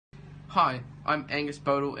Hi, I'm Angus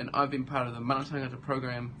Bodle and I've been part of the Tangata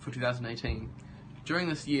program for 2018. During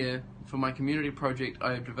this year, for my community project,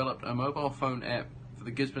 I have developed a mobile phone app for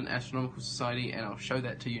the Gisborne Astronomical Society, and I'll show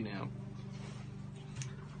that to you now.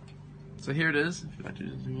 So here it is, if you'd like to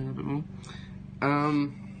zoom in a bit more.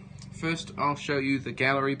 First I'll show you the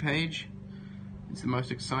gallery page. It's the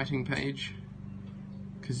most exciting page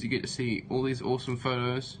because you get to see all these awesome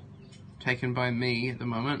photos taken by me at the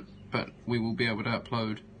moment, but we will be able to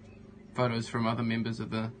upload photos from other members of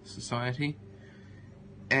the society.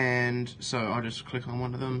 And so I'll just click on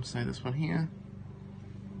one of them, say this one here,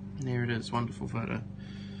 and there it is, wonderful photo.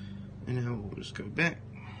 And now we'll just go back.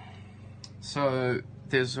 So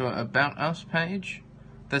there's a About Us page.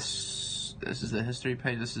 This is the history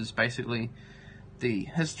page. This is basically the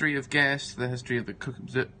history of gas, the history of the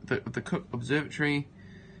Cook Observatory.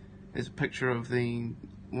 There's a picture of the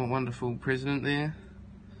wonderful president there,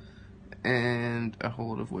 and a whole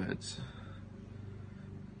lot of words.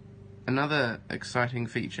 Another exciting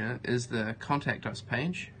feature is the Contact Us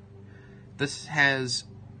page. This has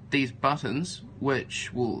these buttons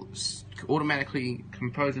which will automatically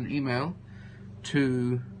compose an email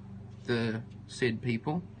to the said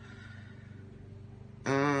people.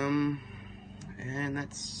 And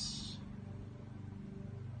that's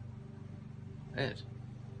it.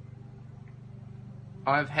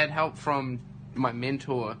 I've had help from my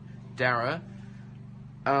mentor, Dara.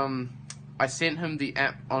 I sent him the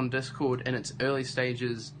app on Discord in its early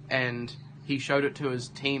stages, and he showed it to his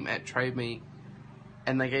team at TradeMe,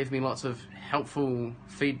 and they gave me lots of helpful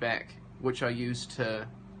feedback, which I used to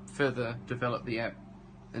further develop the app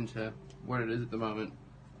into what it is at the moment.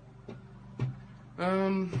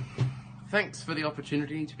 Thanks for the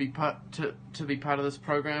opportunity to be part of this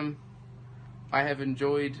program. I have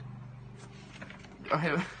enjoyed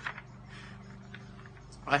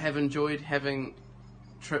having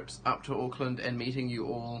trips up to Auckland and meeting you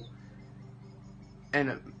all, and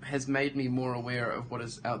it has made me more aware of what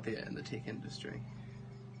is out there in the tech industry.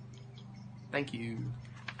 Thank you.